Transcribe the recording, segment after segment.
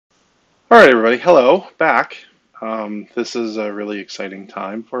All right, everybody. Hello, back. This is a really exciting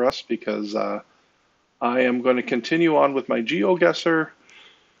time for us because I am going to continue on with my GeoGuessr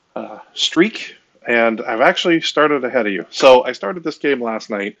streak, and I've actually started ahead of you. So I started this game last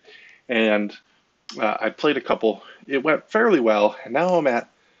night, and I played a couple. It went fairly well, and now I'm at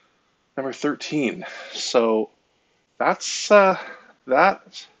number 13. So that's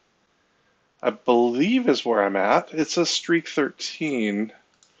that I believe is where I'm at. It's a streak 13.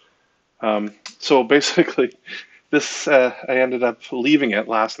 So basically, this I ended up leaving it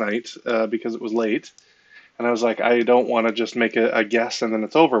last night because it was late, and I was like, I don't want to just make a guess and then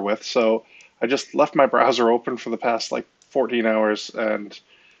it's over with. So I just left my browser open for the past like 14 hours, and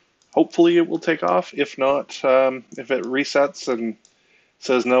hopefully it will take off. If not, if it resets and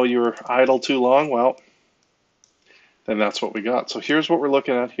says no, you were idle too long, well, then that's what we got. So here's what we're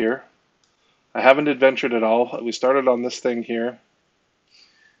looking at here. I haven't adventured at all. We started on this thing here,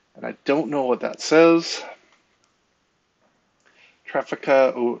 and I don't know what that says.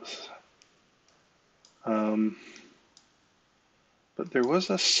 Traffica. Oh, um, but there was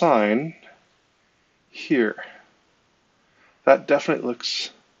a sign here. That definitely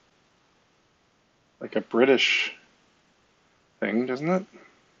looks like a British thing, doesn't it?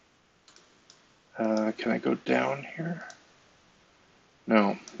 Can I go down here?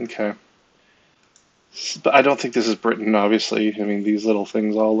 No. Okay. But I don't think this is Britain, obviously. I mean, these little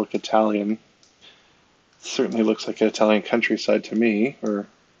things all look Italian. It certainly looks like an Italian countryside to me, or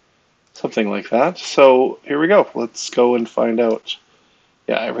something like that. So here we go. Let's go and find out.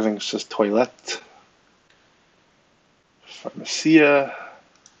 Yeah, everything's just toilette, pharmacia,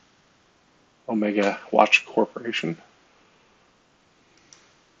 Omega Watch Corporation.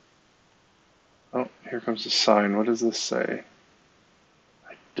 Oh, here comes the sign. What does this say?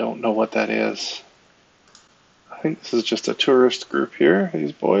 I don't know what that is. I think this is just a tourist group here,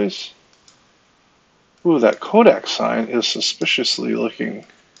 these boys. Ooh, that Kodak sign is suspiciously looking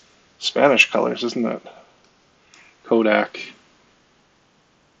Spanish colors, isn't it? Kodak.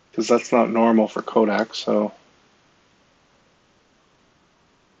 Because that's not normal for Kodak, so.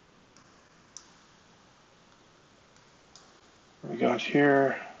 What we got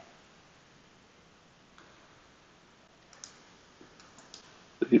here.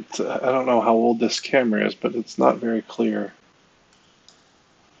 I don't know how old this camera is, but it's not very clear.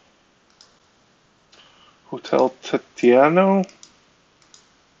 Hotel Titiano.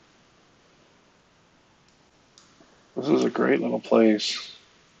 This is a great little place.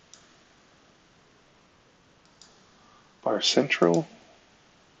 Bar Central.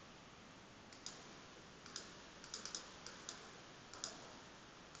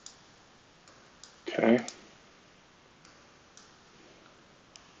 Okay.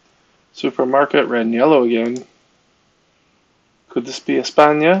 Supermarket, red and yellow again. Could this be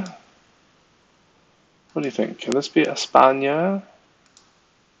España? What do you think? Can this be España?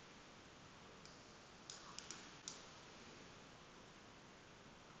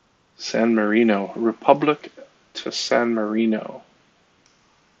 San Marino. Republic to San Marino.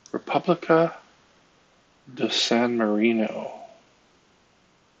 República de San Marino.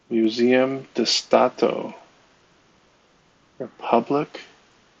 Museum de Stato. Republic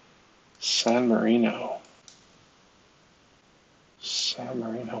San Marino. San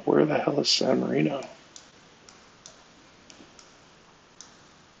Marino. Where the hell is San Marino?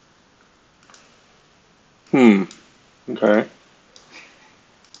 Okay.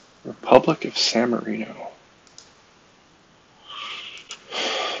 Republic of San Marino.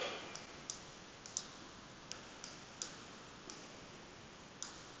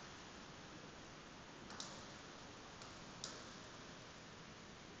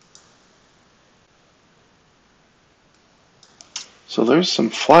 So there's some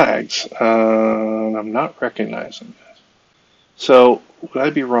flags. I'm not recognizing it. So would I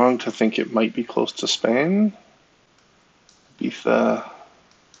be wrong to think it might be close to Spain? Ibiza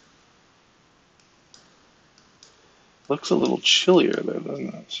looks a little chillier there,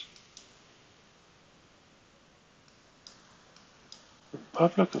 doesn't it?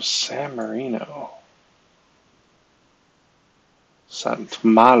 Republic of San Marino. Sant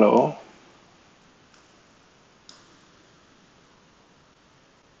Malo.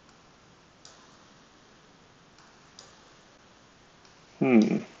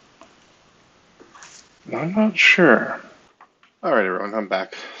 I'm not sure. All right, everyone, I'm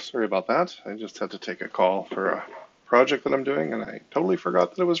back. Sorry about that. I just had to take a call for a project that I'm doing, and I totally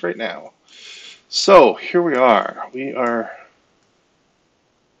forgot that it was right now. So here we are. We are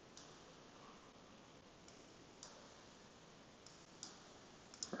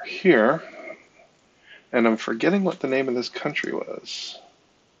here, and I'm forgetting what the name of this country was.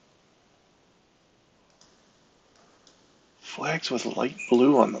 Flags with light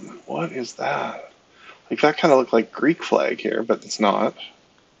blue on them. What is that? Like that kind of looked like Greek flag here, but it's not.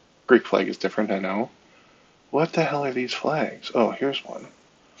 Greek flag is different, I know. What the hell are these flags? Oh, here's one.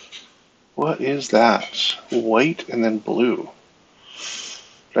 What is that? White and then blue.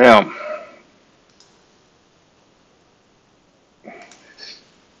 Damn.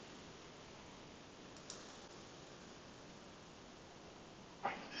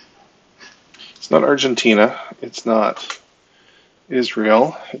 It's not Argentina. It's not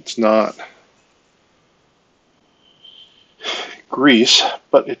Israel. It's not Greece,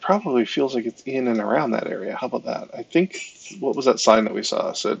 but it probably feels like it's in and around that area. How about that? I think, what was that sign that we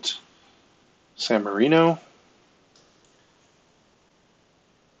saw? It said San Marino,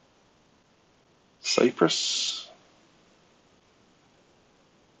 Cyprus.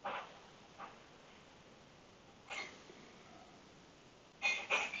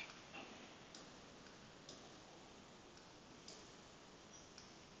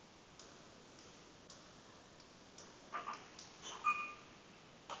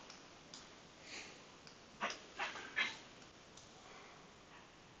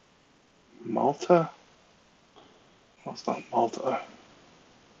 Malta? Well, it's not Malta.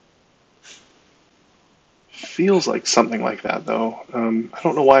 Feels like something like that, though. I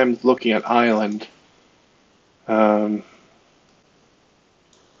don't know why I'm looking at island. Um,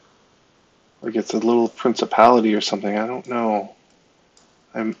 like it's a little principality or something. I don't know.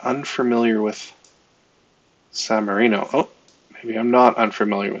 I'm unfamiliar with San Marino. Oh, maybe I'm not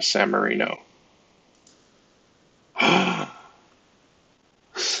unfamiliar with San Marino.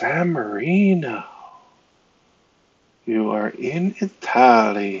 San Marino. You are in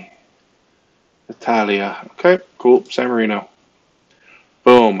Italy. Italia. Okay, cool. San Marino.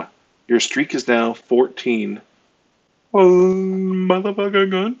 Boom. Your streak is now 14. Oh,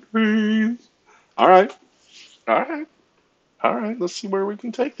 motherfucker countries. All right. All right. All right. Let's see where we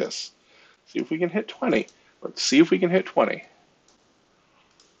can take this. See if we can hit 20. Let's see if we can hit 20.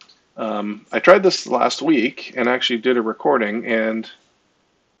 I tried this last week and actually did a recording, and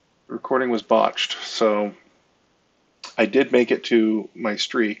the recording was botched. So I did make it to my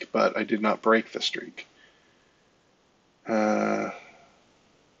streak, but I did not break the streak. Bravia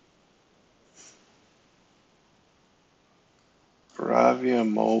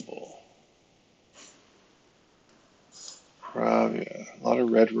Mobile. Bravia. A lot of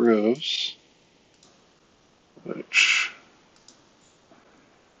red roofs. Which.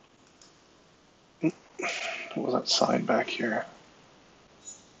 What was that sign back here?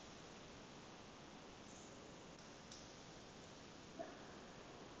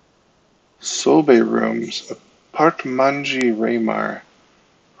 Sobe Rooms. Apartmanji Raymar.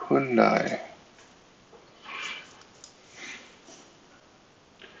 Hyundai.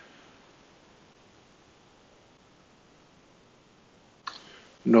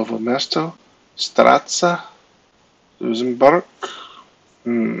 Novo Mesto. Strazza. Luxembourg.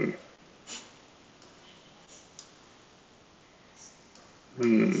 Hmm.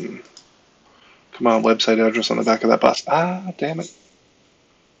 Hmm. Come on, website address on the back of that bus. Ah, damn it.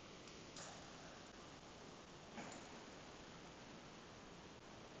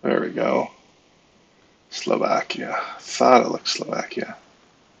 There we go. Slovakia. Thought it looked Slovakia.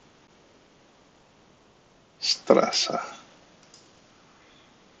 Strasa.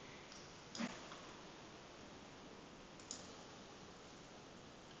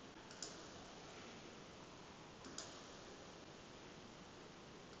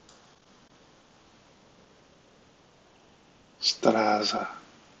 Strasa.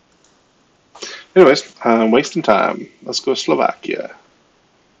 Anyways, I'm wasting time. Let's go Slovakia.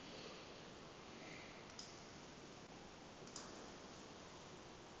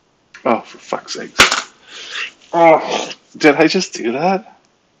 Oh, for fuck's sake. Oh, did I just do that?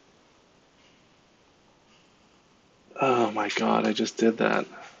 Oh my god, I just did that.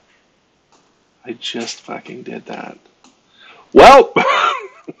 I just fucking did that. Well,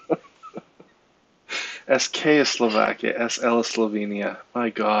 SK is Slovakia, SL is Slovenia. My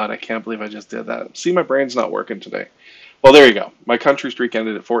god, I can't believe I just did that. See, my brain's not working today. Well, there you go. My country streak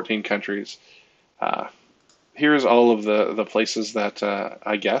ended at 14 countries. Uh, Here's all of the places that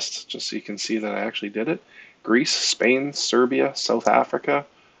I guessed, just so you can see that I actually did it. Greece, Spain, Serbia, South Africa,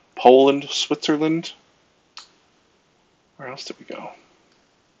 Poland, Switzerland. Where else did we go?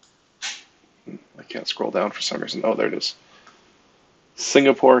 I can't scroll down for some reason. Oh, there it is.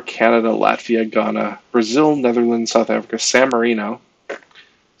 Singapore, Canada, Latvia, Ghana, Brazil, Netherlands, South Africa, San Marino,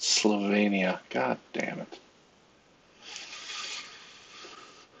 Slovenia. God damn it.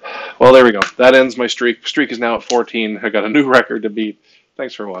 Well, there we go. That ends my streak. Streak is now at 14. I got a new record to beat.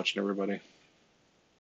 Thanks for watching, everybody.